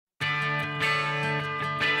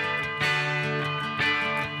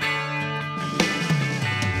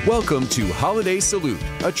Welcome to Holiday Salute,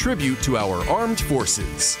 a tribute to our armed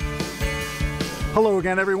forces. Hello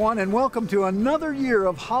again, everyone, and welcome to another year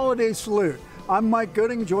of Holiday Salute. I'm Mike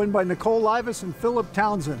Gooding, joined by Nicole Livas and Philip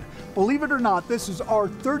Townsend. Believe it or not, this is our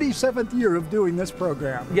 37th year of doing this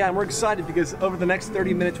program. Yeah, and we're excited because over the next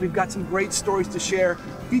 30 minutes, we've got some great stories to share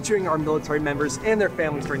featuring our military members and their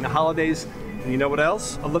families during the holidays. And you know what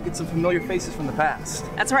else? A look at some familiar faces from the past.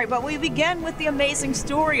 That's right, but we begin with the amazing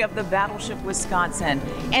story of the Battleship Wisconsin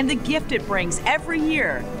and the gift it brings every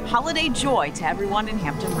year, holiday joy to everyone in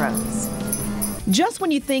Hampton Roads. Just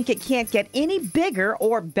when you think it can't get any bigger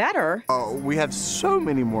or better. Oh, we have so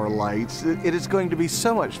many more lights. It is going to be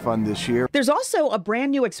so much fun this year. There's also a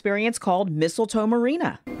brand new experience called Mistletoe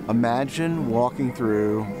Marina. Imagine walking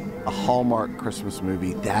through a Hallmark Christmas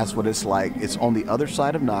movie. That's what it's like. It's on the other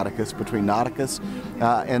side of Nauticus, between Nauticus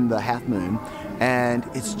and the Half Moon. And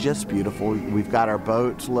it's just beautiful. We've got our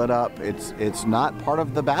boats lit up. It's not part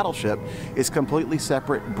of the battleship. It's completely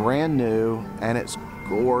separate, brand new, and it's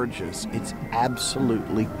gorgeous. It's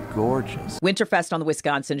absolutely gorgeous. Winterfest on the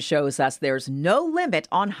Wisconsin shows us there's no limit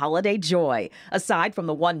on holiday joy. Aside from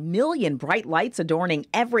the 1 million bright lights adorning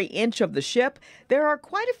every inch of the ship, there are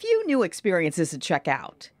quite a few new experiences to check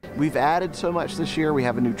out. We've added so much this year. We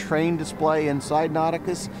have a new train display inside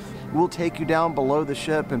Nauticus. We'll take you down below the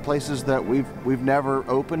ship in places that we've never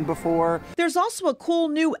opened before. There's also a cool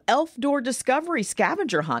new Elf Door Discovery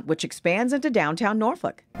scavenger hunt, which expands into downtown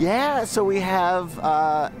Norfolk. Yeah, so we have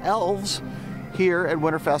elves here at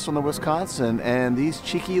Winterfest on the Wisconsin, and these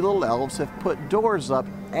cheeky little elves have put doors up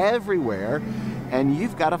everywhere, and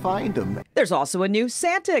you've got to find them. There's also a new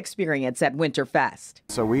Santa experience at Winterfest.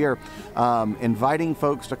 So we are inviting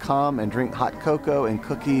folks to come and drink hot cocoa and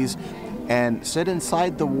cookies and sit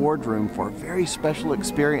inside the wardroom for a very special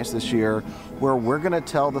experience this year where we're going to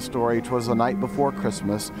tell the story. 'Twas the Night Before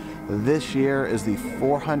Christmas. This year is the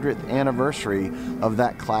 400th anniversary of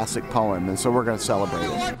that classic poem, and so we're going to celebrate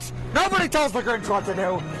it. Nobody tells the Grinch what to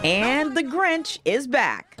do. And the Grinch is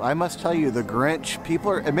back. I must tell you, the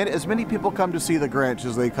Grinch, as many people come to see the Grinch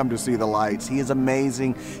as they come to see the lights. He is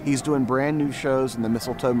amazing. He's doing brand new shows in the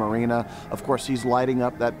Mistletoe Marina. Of course, he's lighting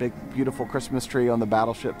up that big, beautiful Christmas tree on the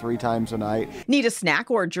battleship 3 times a night. Need a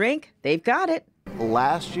snack or a drink? They've got it.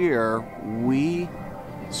 Last year, we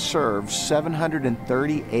served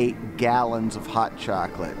 738 gallons of hot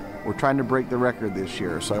chocolate. We're trying to break the record this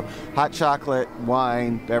year. So hot chocolate,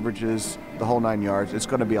 wine, beverages, the whole 9 yards. It's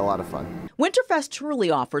going to be a lot of fun. Winterfest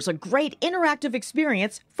truly offers a great interactive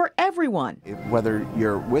experience for everyone. Whether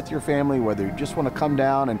you're with your family, whether you just want to come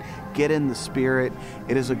down and get in the spirit,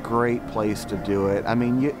 it is a great place to do it. I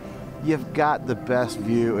mean, You've got the best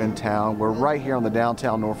view in town. We're right here on the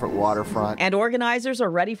downtown Norfolk waterfront. And organizers are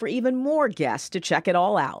ready for even more guests to check it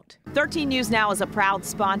all out. 13 News Now is a proud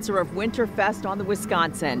sponsor of Winterfest on the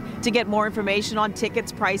Wisconsin. To get more information on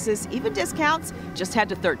tickets, prices, even discounts, just head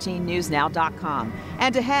to 13newsnow.com.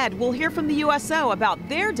 And ahead, we'll hear from the USO about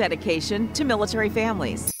their dedication to military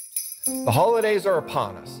families. The holidays are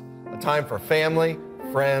upon us, a time for family,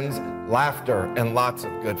 friends, laughter, and lots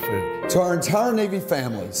of good food. To our entire Navy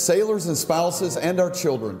family, sailors and spouses, and our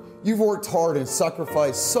children, you've worked hard and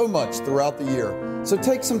sacrificed so much throughout the year. So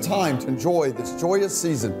take some time to enjoy this joyous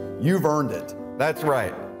season. You've earned it. That's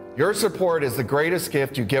right. Your support is the greatest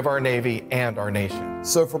gift you give our Navy and our nation.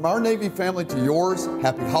 So from our Navy family to yours,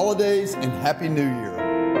 happy holidays and happy New Year.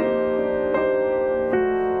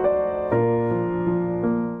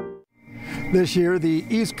 This year, the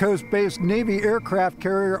East Coast-based Navy aircraft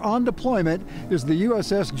carrier on deployment is the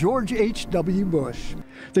USS George H.W. Bush.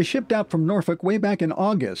 They shipped out from Norfolk way back in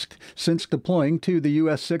August. Since deploying to the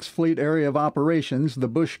U.S. 6th Fleet Area of Operations, the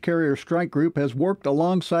Bush Carrier Strike Group has worked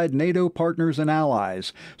alongside NATO partners and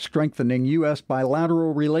allies, strengthening U.S.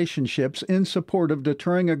 bilateral relationships in support of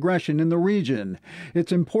deterring aggression in the region.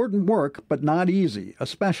 It's important work, but not easy,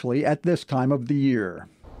 especially at this time of the year.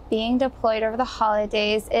 Being deployed over the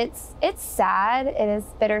holidays, it's sad. It is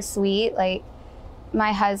bittersweet. Like,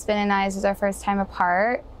 my husband and I, this is our first time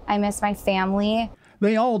apart. I miss my family.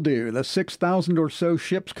 They all do. The 6,000 or so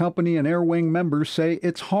ships company and Air Wing members say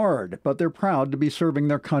it's hard, but they're proud to be serving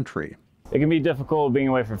their country. It can be difficult being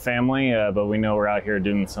away from family, but we know we're out here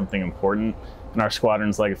doing something important, and our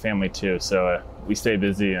squadron's like a family too, so we stay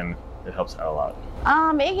busy and it helps out a lot.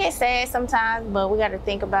 It gets sad sometimes, but we got to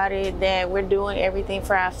think about it that we're doing everything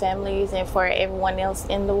for our families and for everyone else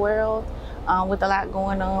in the world with a lot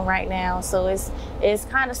going on right now. So it's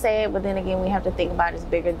kind of sad, but then again, we have to think about it's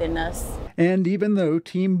bigger than us. And even though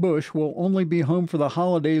Team Bush will only be home for the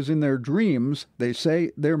holidays in their dreams, they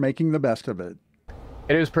say they're making the best of it.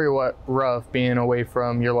 It is pretty rough being away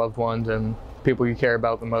from your loved ones and people you care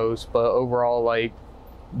about the most, but overall, like,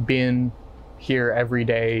 being here every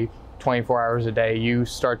day, 24 hours a day, you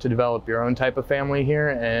start to develop your own type of family here,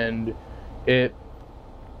 and it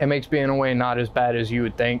makes being away not as bad as you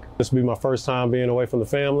would think. This will be my first time being away from the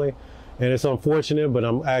family, and it's unfortunate, but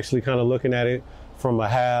I'm actually kind of looking at it from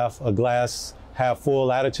a glass half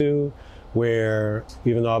full attitude, where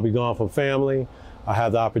even though I'll be gone from family, I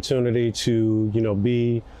have the opportunity to,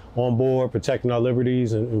 be on board, protecting our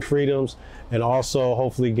liberties and freedoms, and also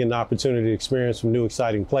hopefully get an opportunity to experience some new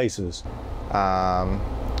exciting places.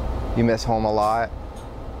 You miss home a lot,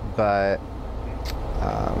 but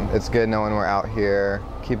it's good knowing we're out here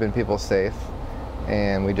keeping people safe,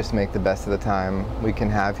 and we just make the best of the time we can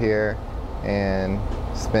have here and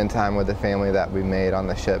spend time with the family that we made on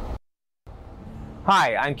the ship.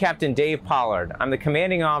 Hi, I'm Captain Dave Pollard. I'm the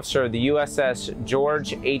commanding officer of the USS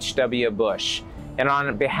George H.W. Bush. And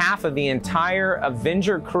on behalf of the entire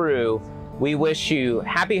Avenger crew, we wish you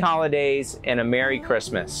happy holidays and a Merry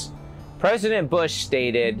Christmas. President Bush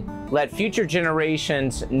stated, "Let future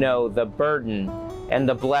generations know the burden and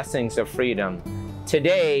the blessings of freedom."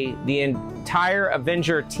 Today, the entire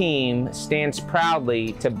Avenger team stands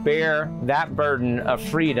proudly to bear that burden of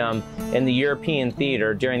freedom in the European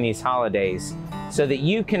theater during these holidays, so that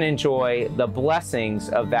you can enjoy the blessings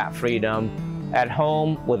of that freedom at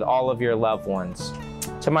home with all of your loved ones.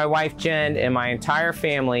 To my wife Jen and my entire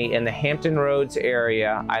family in the Hampton Roads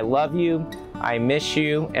area, I love you, I miss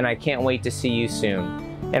you, and I can't wait to see you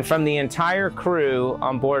soon. And from the entire crew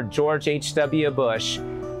on board George H.W. Bush,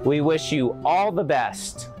 we wish you all the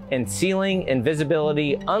best in Sealing and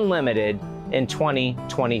Visibility Unlimited in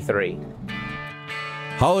 2023.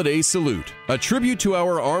 Holiday Salute, a tribute to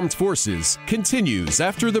our armed forces, continues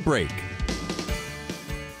after the break.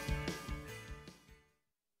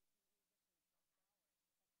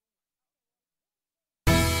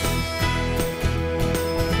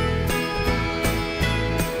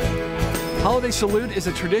 Holiday Salute is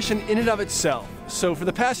a tradition in and of itself. So for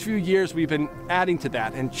the past few years, we've been adding to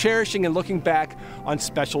that and cherishing and looking back on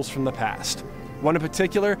specials from the past. One in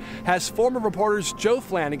particular has former reporters Joe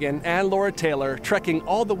Flanagan and Laura Taylor trekking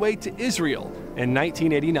all the way to Israel in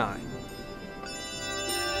 1989.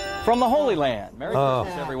 From the Holy Land, Merry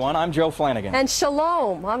Christmas, everyone. I'm Joe Flanagan. And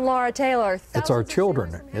Shalom, I'm Laura Taylor. It's our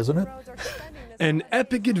children, isn't it? An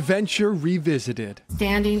epic adventure revisited.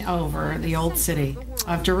 Standing over the old city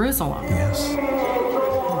of Jerusalem. Yes.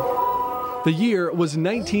 The year was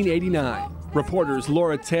 1989. Reporters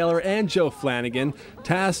Laura Taylor and Joe Flanagan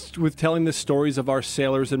tasked with telling the stories of our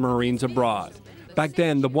sailors and Marines abroad. Back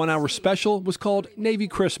then, the one-hour special was called Navy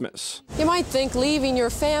Christmas. You might think leaving your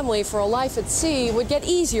family for a life at sea would get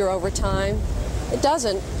easier over time. It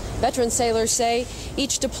doesn't. Veteran sailors say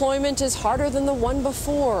each deployment is harder than the one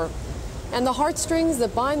before. And the heartstrings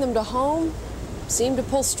that bind them to home seem to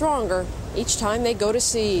pull stronger each time they go to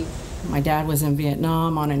sea. My dad was in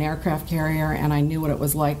Vietnam on an aircraft carrier, and I knew what it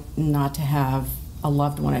was like not to have a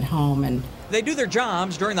loved one at home. And They do their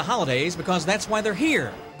jobs during the holidays because that's why they're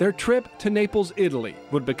here. Their trip to Naples, Italy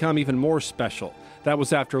would become even more special. That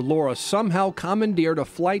was after Laura somehow commandeered a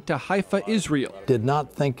flight to Haifa, Israel. Did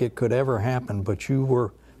not think it could ever happen, but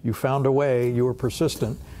you found a way, you were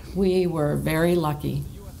persistent. we were very lucky.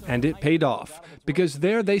 And it paid off, because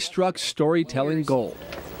there they struck storytelling gold.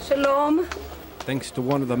 Shalom. Thanks to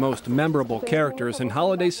one of the most memorable characters in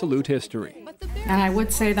Holiday Salute history. And I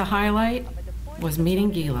would say the highlight was meeting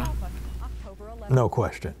Gila. No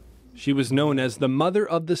question. She was known as the Mother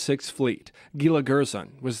of the Sixth Fleet. Gila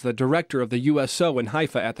Gerzon was the director of the USO in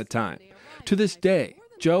Haifa at the time. To this day,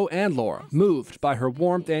 Joe and Laura moved by her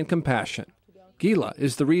warmth and compassion. Gila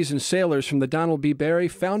is the reason sailors from the Donald B. Berry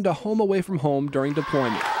found a home away from home during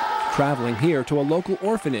deployment, traveling here to a local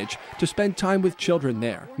orphanage to spend time with children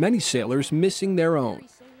there, many sailors missing their own.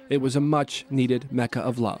 It was a much-needed mecca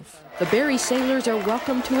of love. The Berry sailors are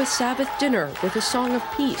welcomed to a Sabbath dinner with a song of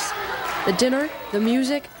peace. The dinner, the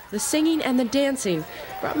music, the singing, and the dancing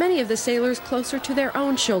brought many of the sailors closer to their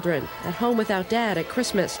own children, at home without Dad at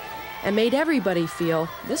Christmas, and made everybody feel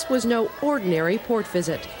this was no ordinary port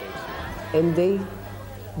visit. And they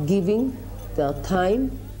giving their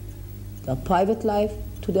time, their private life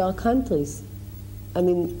to their countries. I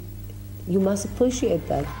mean, you must appreciate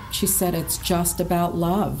that. She said it's just about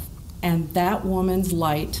love, and that woman's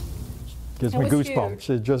light gives me goosebumps.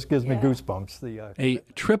 It just gives me goosebumps. A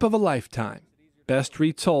trip of a lifetime, best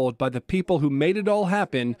retold by the people who made it all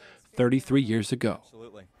happen 33 years ago.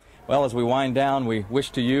 Absolutely. Well, as we wind down, we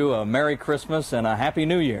wish to you a Merry Christmas and a Happy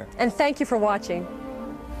New Year. And thank you for watching.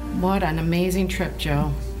 What an amazing trip,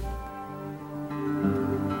 Joe.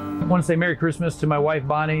 want to say Merry Christmas to my wife,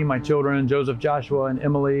 Bonnie, my children, Joseph, Joshua, and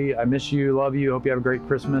Emily. I miss you, love you, hope you have a great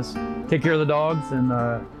Christmas. Take care of the dogs and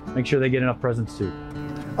make sure they get enough presents too.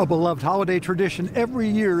 A beloved holiday tradition every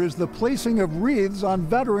year is the placing of wreaths on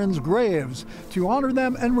veterans' graves to honor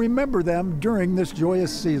them and remember them during this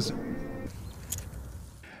joyous season.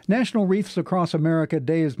 National Wreaths Across America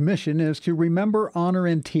Day's mission is to remember, honor,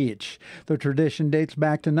 and teach. The tradition dates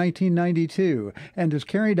back to 1992 and is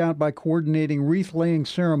carried out by coordinating wreath-laying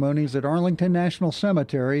ceremonies at Arlington National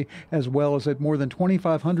Cemetery, as well as at more than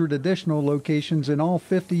 2,500 additional locations in all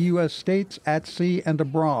 50 U.S. states, at sea, and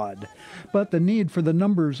abroad. But the need for the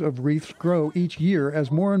numbers of wreaths grow each year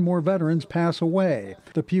as more and more veterans pass away.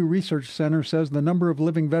 The Pew Research Center says the number of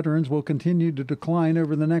living veterans will continue to decline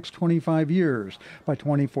over the next 25 years. By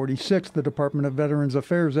 2046, the Department of Veterans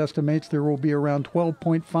Affairs estimates there will be around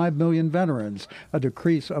 12.5 million veterans, a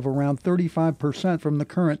decrease of around 35% from the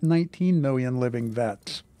current 19 million living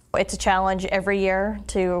vets. It's a challenge every year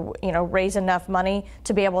to, raise enough money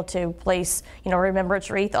to be able to place, remembrance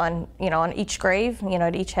wreath on, on each grave,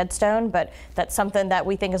 at each headstone. But that's something that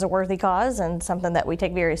we think is a worthy cause and something that we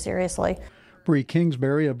take very seriously. Bree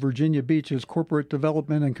Kingsbury of Virginia Beach is Corporate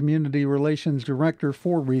Development and Community Relations Director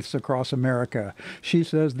for Wreaths Across America. She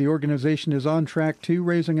says the organization is on track to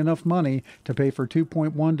raising enough money to pay for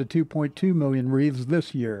 2.1 to 2.2 million wreaths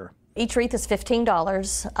this year. Each wreath is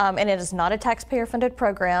 $15, and it is not a taxpayer-funded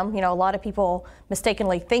program. A lot of people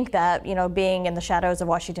mistakenly think that, being in the shadows of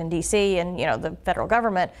Washington, D.C. and, the federal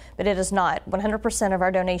government, but it is not. 100% of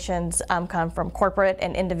our donations come from corporate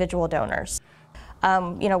and individual donors.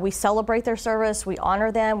 We celebrate their service, we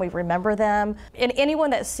honor them, we remember them. And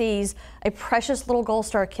anyone that sees a precious little Gold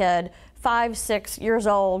Star kid, 5, 6 years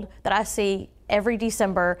old, that I see every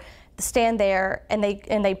December, stand there and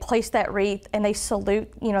they place that wreath and they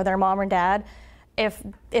salute, their mom or dad.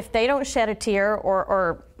 If they don't shed a tear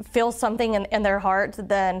or feel something in their heart,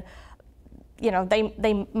 then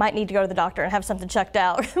they might need to go to the doctor and have something checked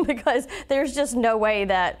out because there's just no way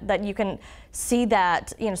that you can see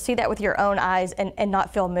that with your own eyes and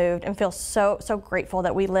not feel moved and feel so grateful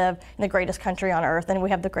that we live in the greatest country on earth and we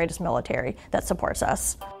have the greatest military that supports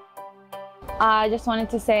us. I just wanted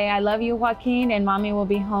to say I love you, Joaquin, and Mommy will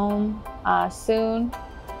be home soon.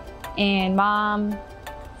 And Mom,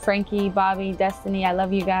 Frankie, Bobby, Destiny, I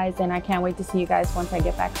love you guys, and I can't wait to see you guys once I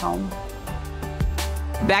get back home.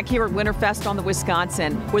 Back here at Winterfest on the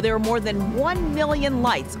Wisconsin, where there are more than 1 million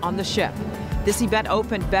lights on the ship. This event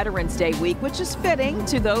opened Veterans Day week, which is fitting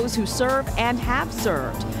to those who serve and have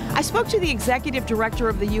served. I spoke to the executive director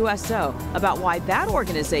of the USO about why that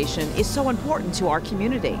organization is so important to our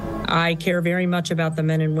community. I care very much about the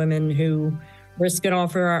men and women who risk it all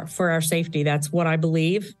for our safety. That's what I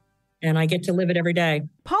believe, and I get to live it every day.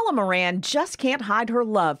 Paula Moran just can't hide her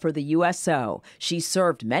love for the USO. She's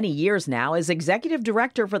served many years now as executive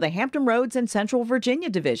director for the Hampton Roads and Central Virginia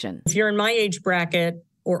Division. If you're in my age bracket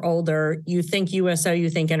or older, you think USO, you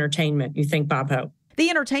think entertainment, you think Bob Hope. The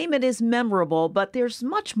entertainment is memorable, but there's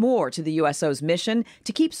much more to the USO's mission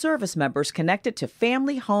to keep service members connected to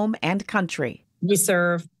family, home, and country. We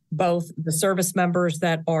serve both the service members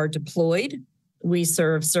that are deployed, we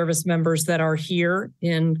serve service members that are here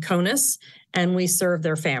in CONUS, and we serve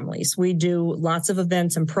their families. We do lots of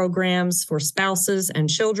events and programs for spouses and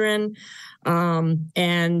children.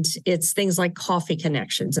 And it's things like coffee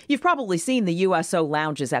connections. You've probably seen the USO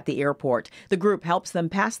lounges at the airport. The group helps them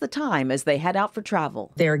pass the time as they head out for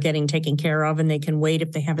travel. They're getting taken care of and they can wait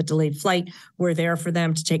if they have a delayed flight. We're there for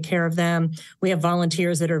them to take care of them. We have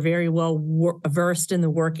volunteers that are very well versed in the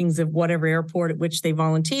workings of whatever airport at which they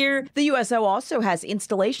volunteer. The USO also has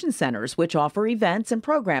installation centers which offer events and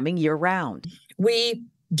programming year-round. We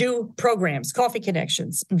do programs, coffee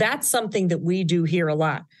connections. That's something that we do here a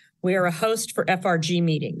lot. We are a host for FRG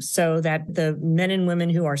meetings so that the men and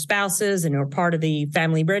women who are spouses and are part of the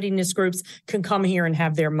family readiness groups can come here and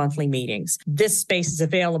have their monthly meetings. This space is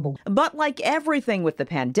available. But like everything with the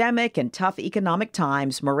pandemic and tough economic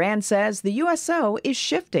times, Moran says the USO is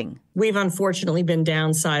shifting. We've unfortunately been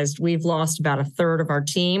downsized. We've lost about a third of our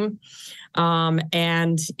team.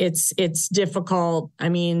 And it's difficult. I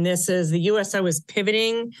mean, the USO is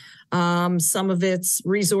pivoting some of its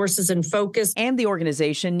resources and focus. And the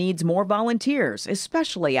organization needs more volunteers,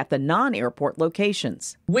 especially at the non-airport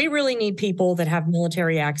locations. We really need people that have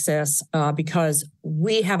military access because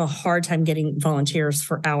we have a hard time getting volunteers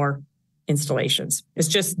for our installations. It's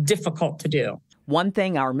just difficult to do. One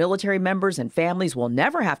thing our military members and families will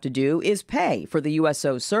never have to do is pay for the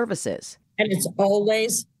USO's services. And it's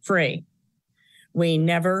always free. We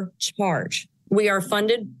never charge. We are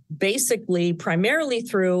funded basically primarily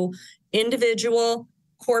through individual,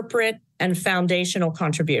 corporate, and foundational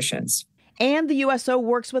contributions. And the USO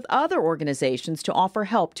works with other organizations to offer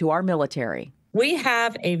help to our military. We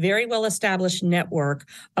have a very well-established network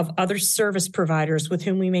of other service providers with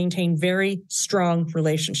whom we maintain very strong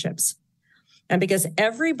relationships. And because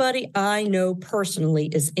everybody I know personally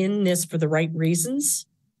is in this for the right reasons,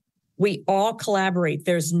 we all collaborate.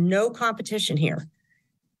 There's no competition here.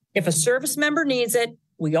 If a service member needs it,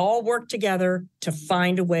 we all work together to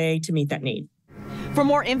find a way to meet that need. For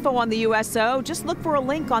more info on the USO, just look for a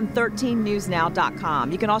link on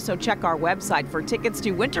 13newsnow.com. You can also check our website for tickets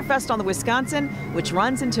to Winterfest on the Wisconsin, which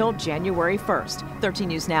runs until January 1st. 13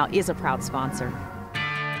 News Now is a proud sponsor.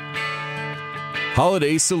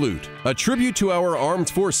 Holiday Salute, a tribute to our armed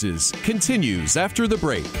forces, continues after the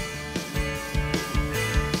break.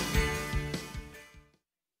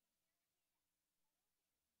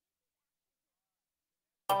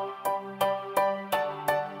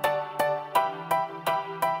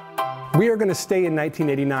 We are going to stay in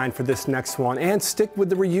 1989 for this next one and stick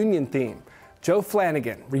with the reunion theme. Joe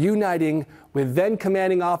Flanagan reuniting with then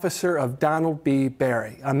commanding officer of Donald B.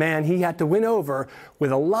 Barry, a man he had to win over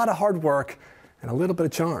with a lot of hard work and a little bit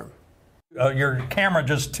of charm. Your camera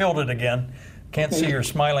just tilted again. Can't see your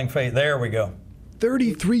smiling face. There we go.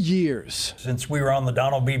 33 years since we were on the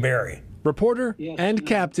Donald B. Barry. Reporter and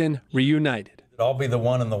captain reunited. I'll be the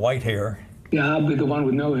one in the white hair. Yeah, I'll be the one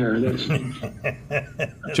with no hair. That's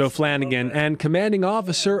Joe Flanagan and commanding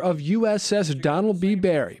officer of USS Donald B.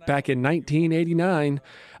 Barry back in 1989,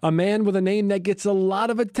 a man with a name that gets a lot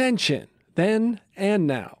of attention then and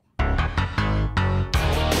now. I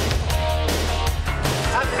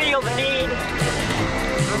feel the need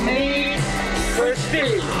for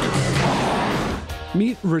speed.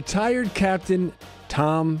 Meet retired Captain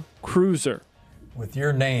Tom Cruiser. With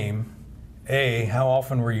your name, A, how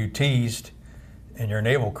often were you teased in your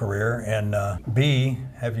naval career? And B,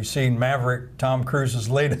 have you seen Maverick, Tom Cruise's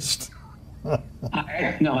latest? No,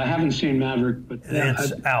 I haven't seen Maverick, but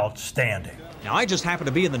it's outstanding. Now, I just happen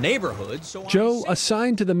to be in the neighborhood, so Joe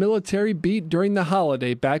assigned to the military beat during the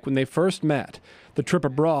holiday back when they first met. The trip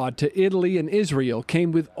abroad to Italy and Israel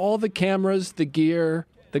came with all the cameras, the gear,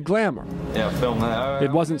 the glamour. Yeah, film that.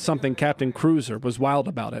 It wasn't something Captain Cruiser was wild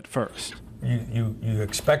about at first. You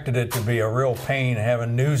expected it to be a real pain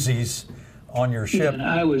having newsies on your ship.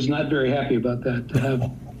 Yeah, I was not very happy about that,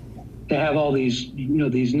 to have all these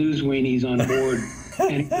these news weenies on board,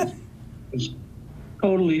 and it's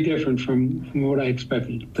totally different from what I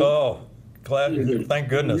expected. Oh, thank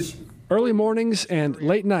goodness. Early mornings and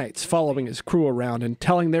late nights following his crew around and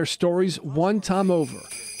telling their stories one time over.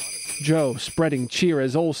 Joe spreading cheer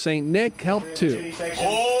as old St. Nick helped too.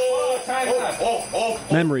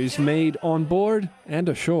 Memories made on board and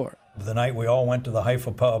ashore. The night we all went to the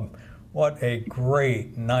Haifa pub, what a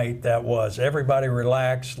great night that was. Everybody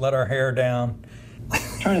relaxed, let our hair down.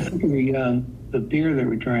 I'm trying to think of the beer that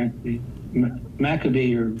we drank, the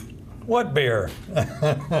Maccabee or... What beer?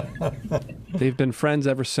 They've been friends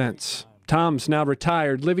ever since. Tom's now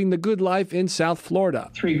retired, living the good life in South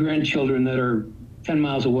Florida. 3 grandchildren that are 10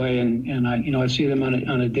 miles away, and I see them on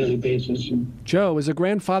a daily basis. Joe is a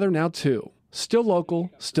grandfather now too. Still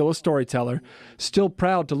local, still a storyteller, still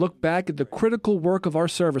proud to look back at the critical work of our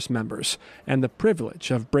service members and the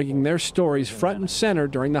privilege of bringing their stories front and center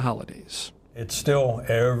during the holidays. It's still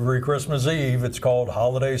every Christmas Eve. It's called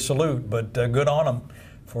Holiday Salute, but good on them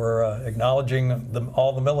for acknowledging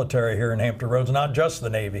all the military here in Hampton Roads, not just the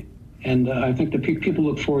Navy. And I think the people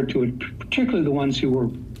look forward to it, particularly the ones who were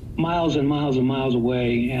miles and miles and miles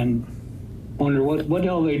away and wonder what the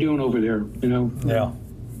hell are they doing over there, Yeah.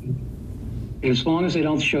 As long as they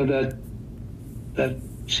don't show that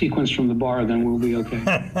sequence from the bar, then we'll be okay.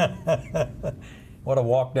 What a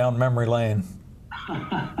walk down memory lane.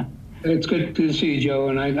 It's good to see you, Joe,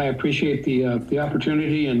 and I appreciate the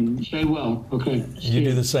opportunity, and stay well. Okay. You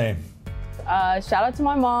do the same. Shout out to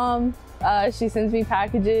my mom. She sends me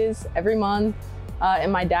packages every month,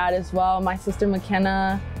 and my dad as well. My sister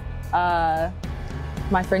McKenna,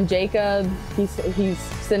 my friend Jacob, he's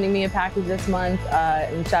sending me a package this month,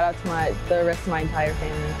 and shout out to the rest of my entire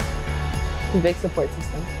family. It's a big support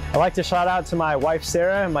system. I'd like to shout out to my wife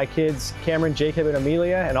Sarah and my kids Cameron, Jacob, and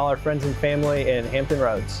Amelia, and all our friends and family in Hampton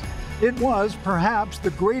Roads. It was perhaps the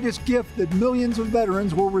greatest gift that millions of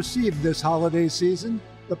veterans will receive this holiday season,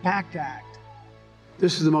 the PACT Act.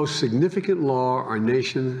 This is the most significant law our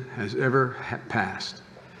nation has ever passed.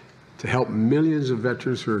 to help millions of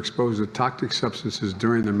veterans who are exposed to toxic substances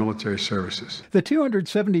during their military services. The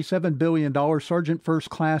 $277 billion Sergeant First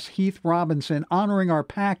Class Heath Robinson Honoring Our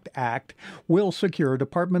Pact Act will secure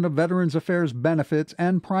Department of Veterans Affairs benefits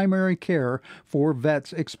and primary care for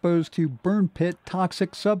vets exposed to burn pit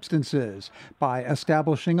toxic substances by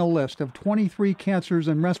establishing a list of 23 cancers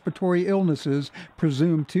and respiratory illnesses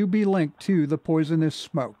presumed to be linked to the poisonous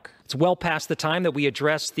smoke. It's well past the time that we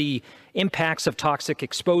address the impacts of toxic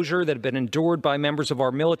exposure that have been endured by members of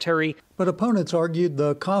our military. But opponents argued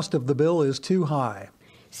the cost of the bill is too high.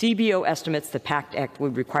 CBO estimates the PACT Act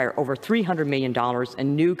would require over $300 million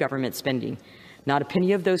in new government spending. Not a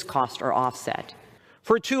penny of those costs are offset.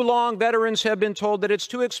 For too long, veterans have been told that it's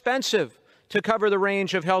too expensive to cover the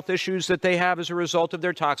range of health issues that they have as a result of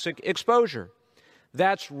their toxic exposure.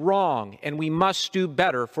 That's wrong, and we must do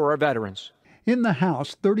better for our veterans. In the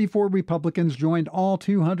House, 34 Republicans joined all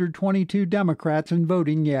 222 Democrats in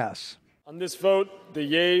voting yes. On this vote, the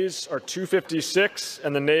yeas are 256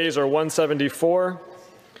 and the nays are 174.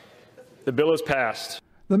 The bill is passed.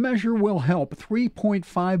 The measure will help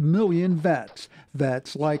 3.5 million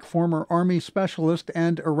vets like former Army specialist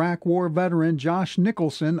and Iraq War veteran Josh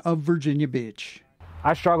Nicholson of Virginia Beach.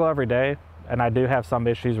 I struggle every day, and I do have some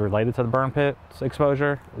issues related to the burn pit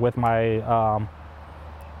exposure with my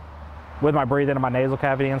breathing and my nasal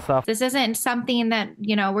cavity and stuff. This isn't something that,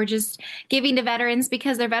 we're just giving to veterans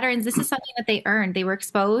because they're veterans. This is something that they earned. They were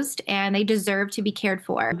exposed and they deserve to be cared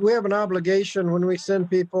for. We have an obligation when we send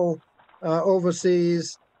people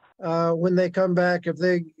overseas, when they come back, if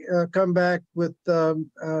they come back with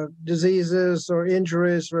diseases or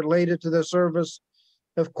injuries related to their service,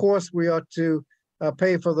 of course we ought to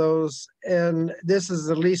pay for those. And this is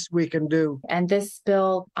the least we can do. And this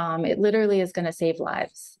bill, it literally is going to save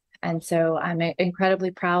lives. And so I'm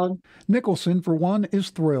incredibly proud. Nicholson, for one,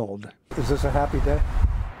 is thrilled. Is this a happy day?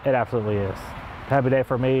 It absolutely is. Happy day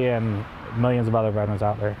for me and millions of other veterans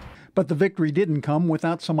out there. But the victory didn't come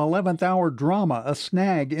without some 11th hour drama, a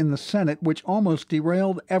snag in the Senate which almost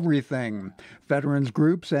derailed everything. Veterans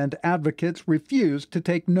groups and advocates refused to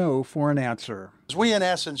take no for an answer. We, in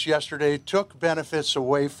essence, yesterday took benefits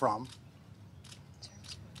away from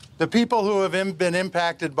the people who have been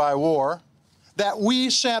impacted by war, that we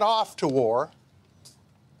sent off to war,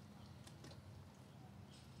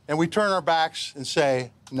 and we turn our backs and say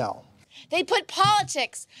no. They put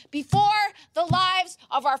politics before the lives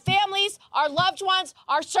of our families, our loved ones,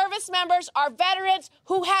 our service members, our veterans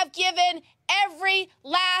who have given every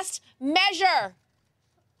last measure.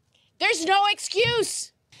 There's no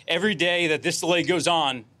excuse. Every day that this delay goes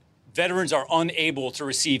on, veterans are unable to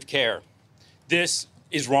receive care. This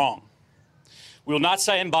is wrong. We will not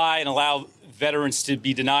stand by and allow veterans to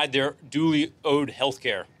be denied their duly owed health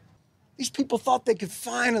care. These people thought they could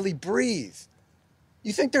finally breathe.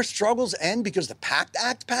 You think their struggles end because the PACT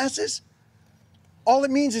Act passes? All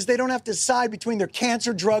it means is they don't have to decide between their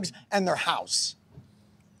cancer drugs and their house.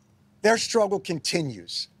 Their struggle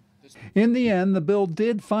continues. In the end, the bill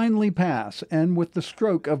did finally pass, and with the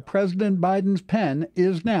stroke of President Biden's pen,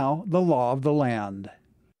 is now the law of the land.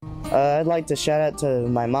 I'd like to shout out to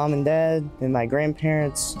my mom and dad and my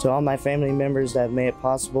grandparents, to all my family members that have made it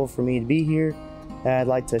possible for me to be here. And I'd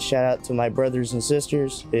like to shout out to my brothers and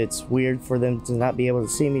sisters. It's weird for them to not be able to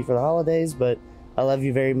see me for the holidays, but I love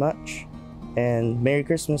you very much. And Merry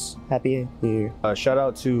Christmas, Happy New Year. Shout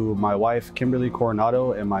out to my wife, Kimberly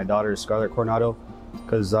Coronado, and my daughter, Scarlett Coronado,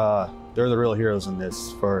 because they're the real heroes in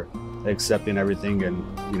this for accepting everything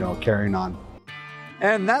and, carrying on.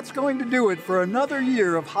 And that's going to do it for another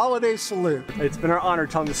year of Holiday Salute. It's been our honor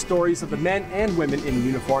telling the stories of the men and women in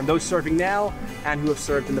uniform, those serving now and who have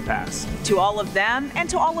served in the past. To all of them and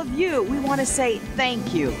to all of you, we want to say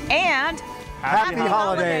thank you and Happy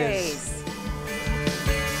Holidays.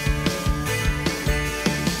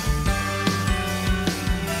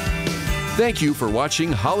 Thank you for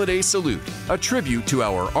watching Holiday Salute, a tribute to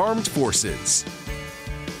our armed forces.